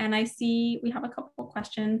Q&A, and I see we have a couple of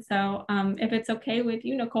questions. So if it's okay with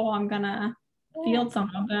you, Nicole, I'm gonna field some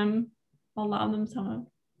of them. I'll allow them some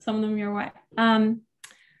of them your way.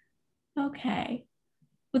 Okay.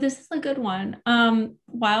 Well, this is a good one.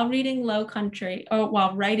 While writing Low Country,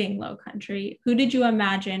 who did you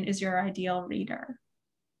imagine is your ideal reader?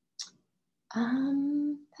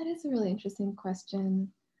 That is a really interesting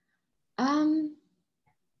question.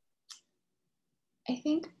 I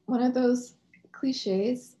think one of those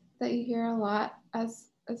cliches that you hear a lot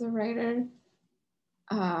as a writer,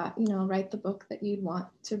 write the book that you'd want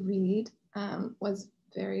to read, was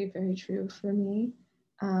very, very true for me.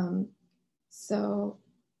 So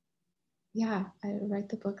yeah, I write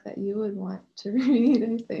the book that you would want to read,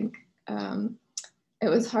 I think. It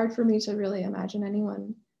was hard for me to really imagine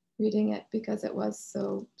anyone reading it because it was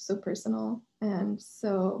so personal and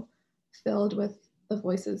so filled with the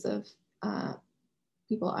voices of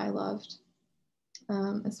people I loved,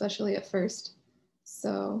 especially at first.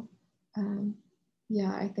 So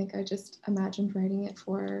I think I just imagined writing it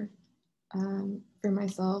for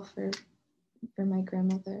myself or for my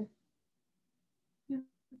grandmother.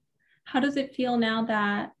 How does it feel now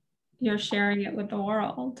that you're sharing it with the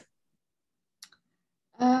world?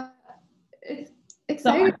 It's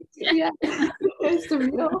exciting. Yeah, it's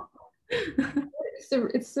surreal.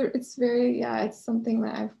 It's very, it's something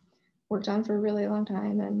that I've worked on for a really long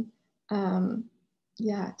time, and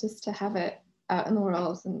just to have it out in the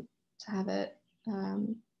world and to have it,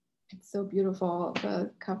 it's so beautiful,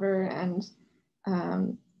 the cover, and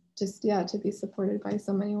to be supported by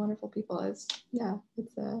so many wonderful people is,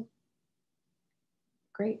 it's a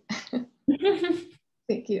great.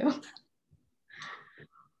 Thank you.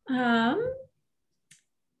 Have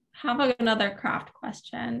another craft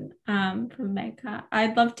question from Megha.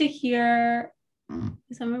 I'd love to hear,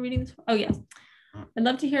 is someone reading this? Oh, yes. I'd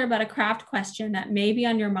love to hear about a craft question that may be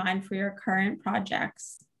on your mind for your current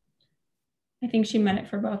projects. I think she meant it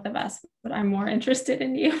for both of us, but I'm more interested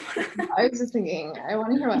in you. I was just thinking, I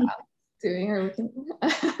want to hear what Allie's doing, or we can.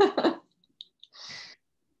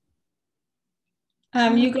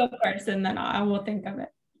 You go first, and then I will think of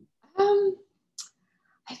it.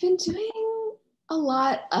 I've been doing a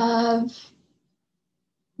lot of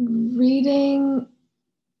reading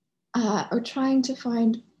or trying to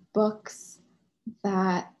find books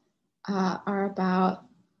that are about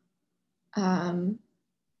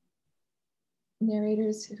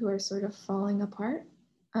narrators who are sort of falling apart,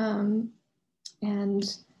 so,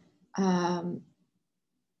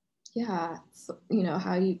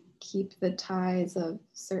 how you keep the ties of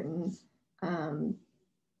certain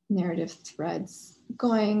narrative threads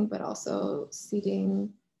going, but also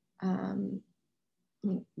seeding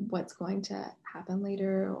what's going to happen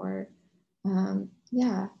later, or I've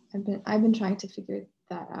been trying to figure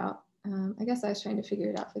that out. I guess I was trying to figure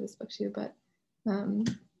it out for this book too, but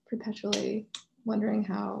perpetually wondering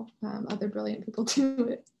how other brilliant people do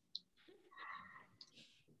it.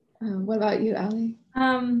 What about you, Allie?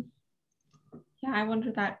 I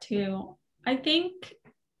wonder that too. I think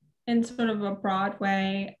in sort of a broad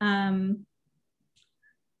way, I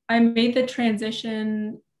made the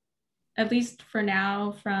transition, at least for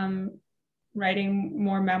now, from writing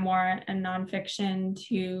more memoir and nonfiction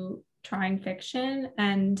to trying fiction.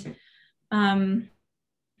 And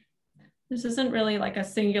this isn't really like a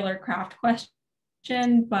singular craft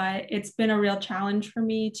question, but it's been a real challenge for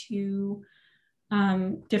me to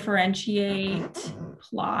differentiate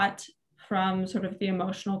plot from sort of the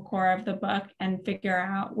emotional core of the book and figure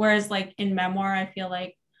out, whereas like in memoir, I feel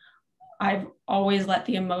like I've always let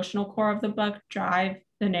the emotional core of the book drive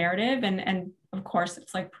the narrative, and of course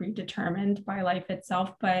it's like predetermined by life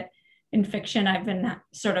itself, but in fiction I've been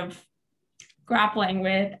sort of grappling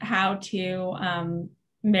with how to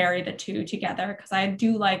marry the two together, because I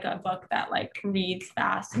do like a book that like reads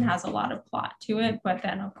fast and has a lot of plot to it, but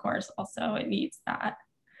then of course also it needs that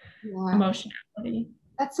emotionality.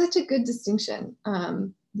 That's such a good distinction.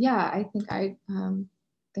 I think I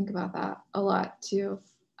think about that a lot too.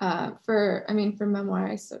 For memoir,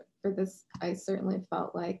 I certainly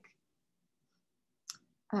felt like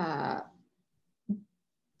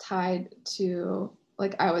tied to,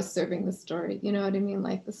 like, I was serving the story, you know what I mean?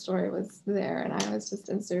 Like the story was there and I was just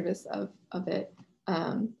in service of it.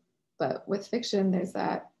 But with fiction, there's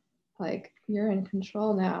that, like, you're in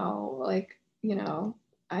control now. Like, you know,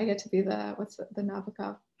 I get to be the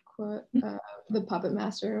Nabokov quote, the puppet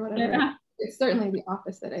master or whatever. Yeah. It's certainly the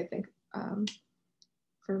opposite, I think,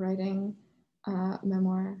 for writing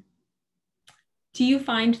memoir. Do you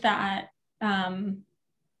find that, I'm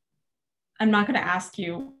not going to ask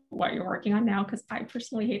you what you're working on now because I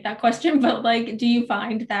personally hate that question, but like, do you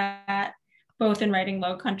find that both in writing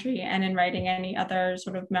Low Country and in writing any other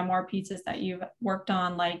sort of memoir pieces that you've worked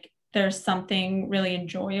on, like there's something really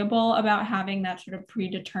enjoyable about having that sort of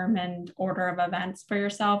predetermined order of events for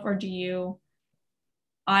yourself? Or do you,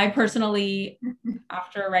 I personally,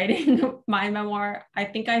 after writing my memoir, I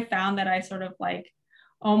think I found that I sort of like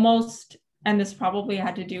almost, and this probably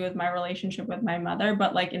had to do with my relationship with my mother,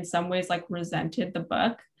 but like in some ways like resented the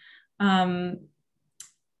book,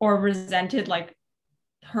 or resented like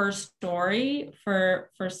her story for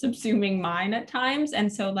subsuming mine at times.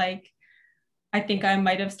 And so like I think I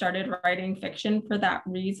might have started writing fiction for that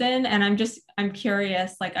reason. And I'm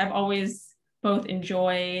curious, like I've always both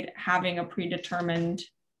enjoyed having a predetermined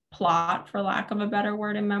plot, for lack of a better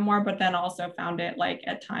word, in memoir, but then also found it like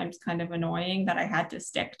at times kind of annoying that I had to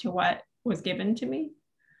stick to what was given to me.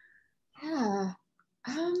 Yeah.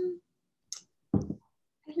 I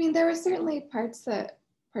mean, there were certainly parts of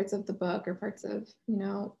the book or parts of, you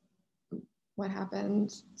know, what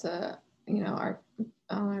happened to, you know,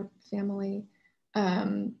 our family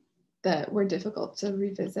that were difficult to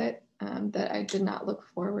revisit, that I did not look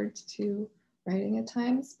forward to writing at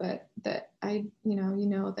times, but that I, you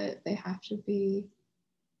know that they have to be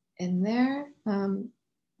in there.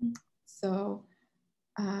 So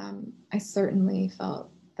I certainly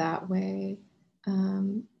felt that way,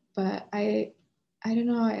 but I don't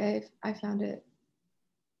know. I found it.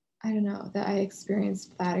 I don't know that I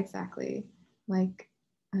experienced that exactly, like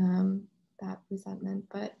that resentment,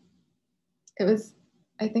 but it was,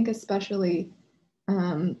 I think, especially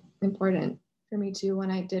important for me too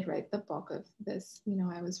when I did write the bulk of this. You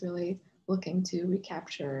know, I was really looking to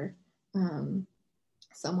recapture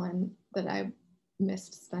someone that I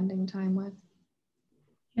missed spending time with.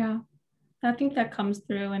 Yeah, I think that comes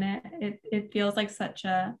through, and it feels like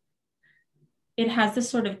it has this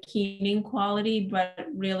sort of keening quality, but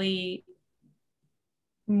really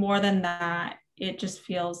more than that, it just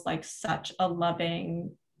feels like such a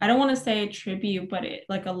loving, I don't want to say a tribute, but it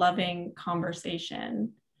like a loving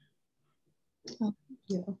conversation. Oh, thank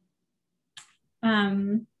you.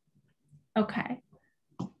 Okay.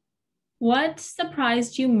 What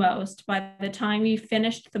surprised you most by the time you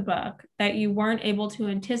finished the book that you weren't able to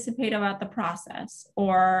anticipate about the process,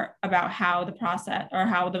 or about how the process or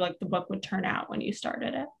how the book would turn out when you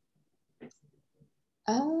started it?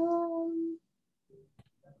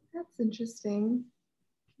 That's interesting.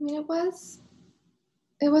 I mean, it was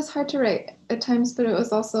hard to write at times, but it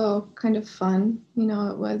was also kind of fun. You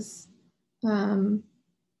know,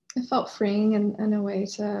 it felt freeing in a way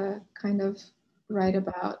to kind of write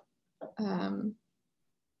about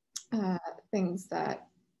things that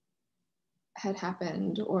had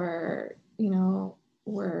happened or, you know,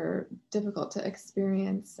 were difficult to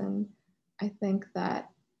experience. And I think that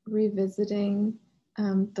revisiting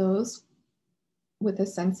those with a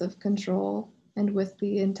sense of control and with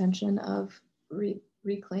the intention of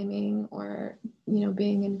reclaiming or, you know,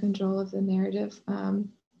 being in control of the narrative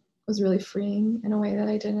was really freeing in a way that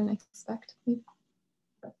I didn't expect.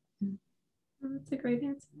 That's a great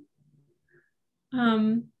answer.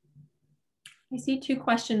 I see two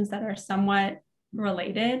questions that are somewhat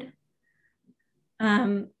related. So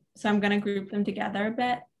I'm going to group them together a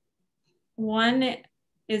bit. One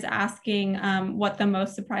is asking what the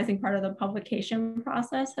most surprising part of the publication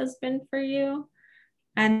process has been for you.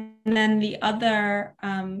 And then the other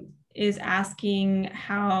is asking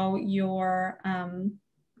how your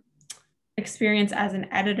experience as an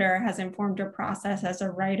editor has informed your process as a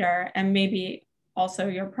writer, and maybe also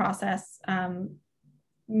your process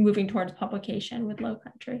moving towards publication with Low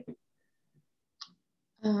Country.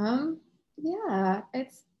 Yeah, I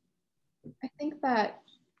think that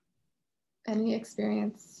any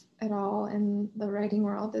experience at all in the writing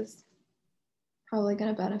world is probably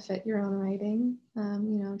going to benefit your own writing.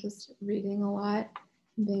 You know, just reading a lot,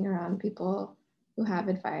 being around people who have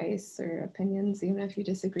advice or opinions, even if you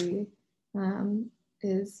disagree,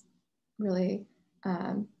 is really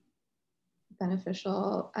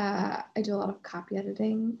beneficial. I do a lot of copy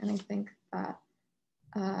editing, and I think that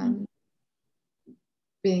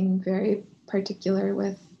being very particular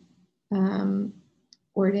with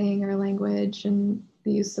wording or language and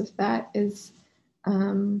the use of that is,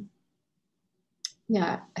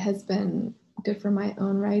 has been good for my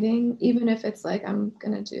own writing, even if it's like I'm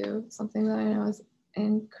gonna do something that I know is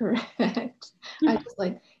incorrect. I just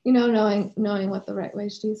like, knowing what the right way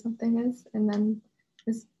to do something is, and then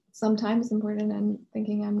is sometimes important, and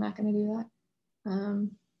thinking I'm not gonna do that.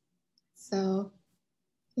 So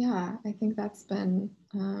yeah, I think that's been,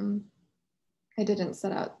 I didn't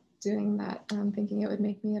set out doing that thinking it would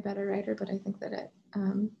make me a better writer, but I think that it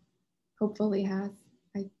hopefully has.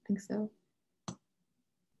 I think so.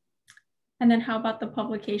 And then how about the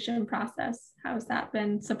publication process? How has that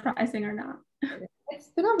been, surprising or not? It's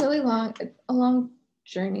been a long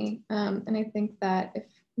journey. And I think that if,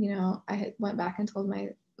 I had went back and told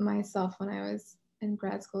myself when I was in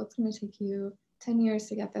grad school, it's going to take you 10 years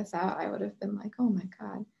to get this out, I would have been like, oh my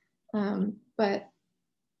God. But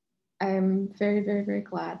I'm very, very, very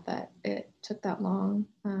glad that it took that long.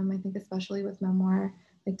 I think especially with memoir,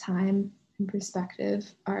 like time and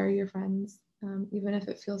perspective are your friends, even if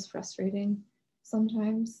it feels frustrating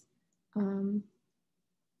sometimes.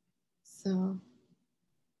 So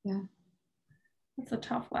yeah. That's a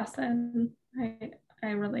tough lesson. I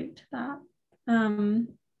relate to that.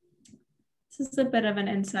 This is a bit of an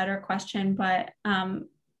insider question, but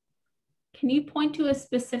can you point to a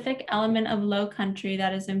specific element of Low Country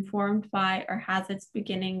that is informed by or has its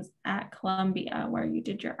beginnings at Columbia, where you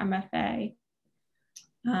did your MFA?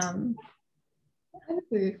 That's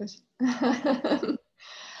a good question.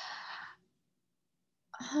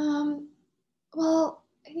 Well,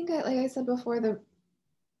 I think like I said before, the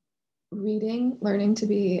learning to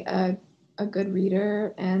be a good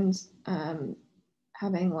reader, and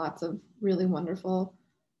having lots of really wonderful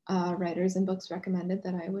writers and books recommended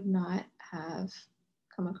that I would not have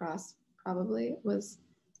come across probably was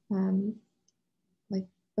like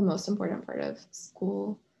the most important part of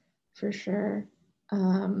school, for sure.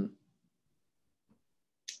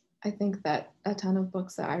 I think that a ton of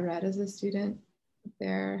books that I read as a student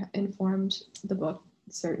there informed the book,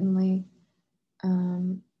 certainly. I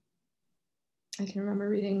can remember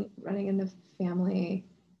running in the family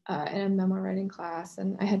in a memoir writing class,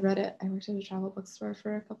 and I had read it. I worked at a travel bookstore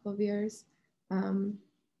for a couple of years,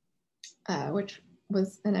 which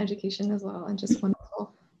was an education as well, and just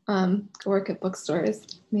wonderful to work at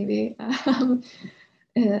bookstores, maybe.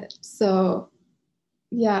 So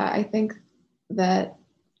yeah, I think that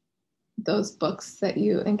those books that I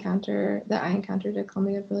encountered at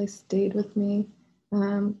Columbia have really stayed with me.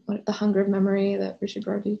 The Hunger of Memory, the Richard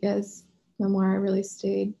Rodriguez memoir, really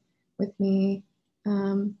stayed with me.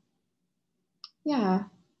 Yeah.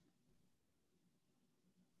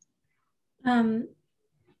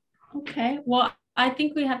 Okay, well, I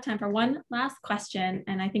think we have time for one last question,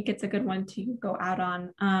 and I think it's a good one to go out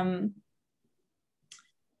on,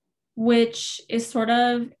 which is sort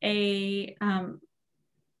of a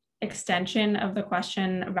extension of the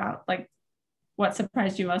question about like what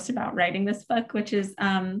surprised you most about writing this book, which is,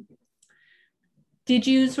 did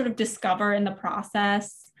you sort of discover in the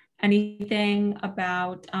process anything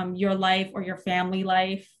about your life or your family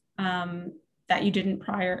life that you didn't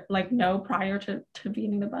know prior to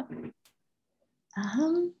beginning the book?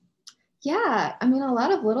 Yeah, I mean, a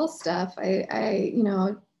lot of little stuff. I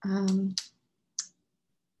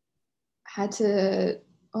had to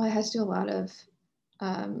do a lot of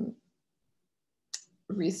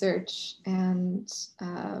research and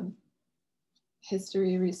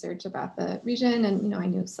history research about the region, and I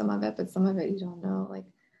knew some of it, but some of it you don't know. Like,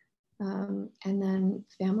 and then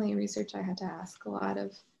family research, I had to ask a lot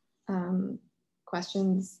of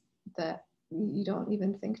questions that you don't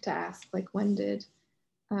even think to ask, like when did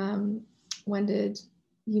you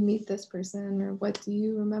meet this person, or what do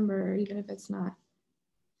you remember, even if it's not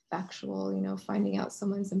factual. Finding out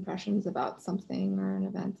someone's impressions about something or an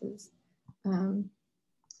event is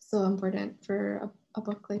so important for a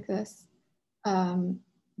book like this.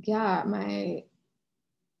 Yeah, my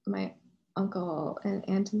uncle and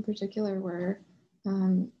aunt in particular were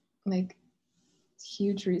like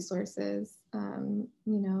huge resources, and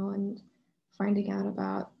finding out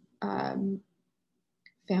about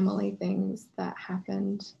family things that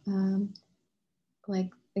happened, like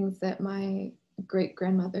things that my great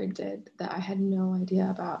grandmother did that I had no idea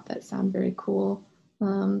about, that sound very cool,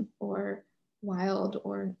 or wild,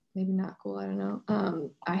 or maybe not cool, I don't know.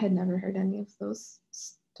 I had never heard any of those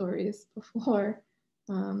stories before.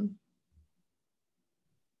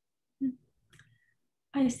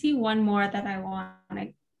 I see one more that I want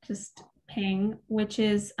to just ping, which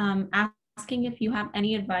is asking if you have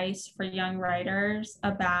any advice for young writers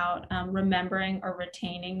about remembering or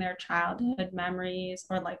retaining their childhood memories,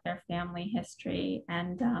 or like their family history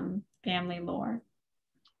and family lore.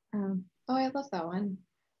 Oh, I love that one.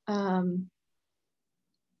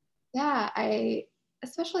 Yeah,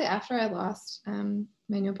 especially after I lost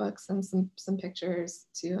my notebooks and some pictures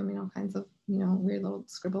too. I mean, all kinds of, weird little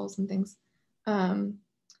scribbles and things.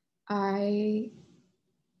 I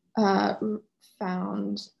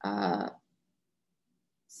found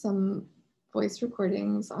some voice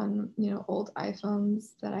recordings on, old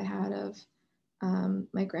iPhones that I had of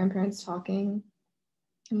my grandparents talking,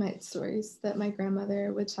 and my stories that my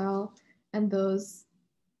grandmother would tell. And those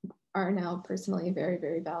are now personally very,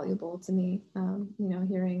 very valuable to me.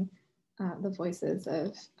 Hearing the voices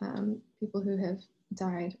of people who have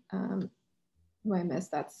died, who I miss,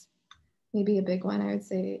 that's maybe a big one. I would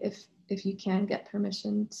say if you can get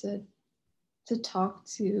permission to talk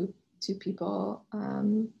to people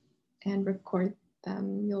and record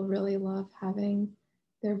them, you'll really love having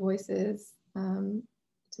their voices,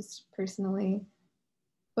 just personally.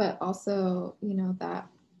 But also, that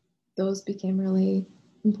those became really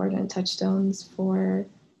important touchstones for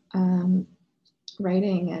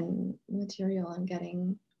writing and material and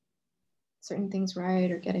getting certain things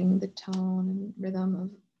right, or getting the tone and rhythm of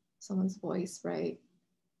someone's voice right.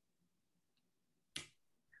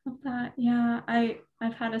 Love that. Yeah,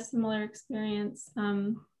 I've had a similar experience.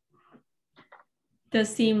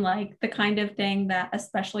 Does seem like the kind of thing that,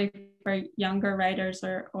 especially for younger writers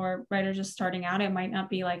or writers just starting out, it might not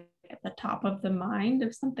be like at the top of the mind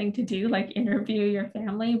of something to do, like interview your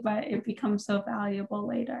family, but it becomes so valuable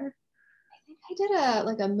later. I think I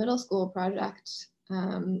did a middle school project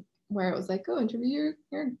where it was like, go interview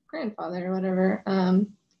your grandfather or whatever.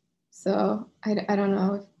 So I don't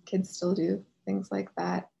know if kids still do things like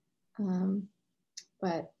that,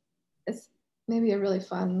 but it's maybe a really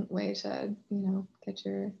fun way to,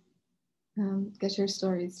 get your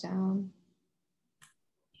stories down.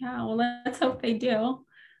 Yeah, well, let's hope they do.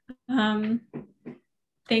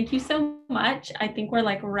 Thank you so much. I think we're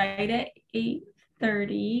like right at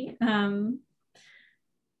 8:30.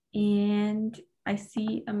 And I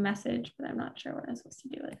see a message, but I'm not sure what I'm supposed to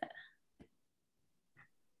do with it.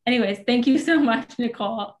 Anyways, thank you so much,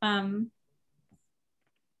 Nicole. Thank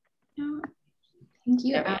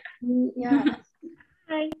you. Yeah.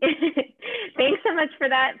 Hi. Thanks so much for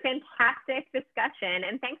that fantastic discussion.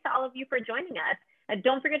 And thanks to all of you for joining us.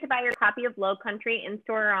 Don't forget to buy your copy of Low Country in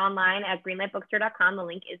store or online at greenlightbookstore.com. The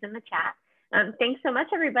link is in the chat. Thanks so much,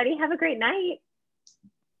 everybody. Have a great night.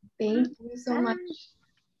 Thank you so much.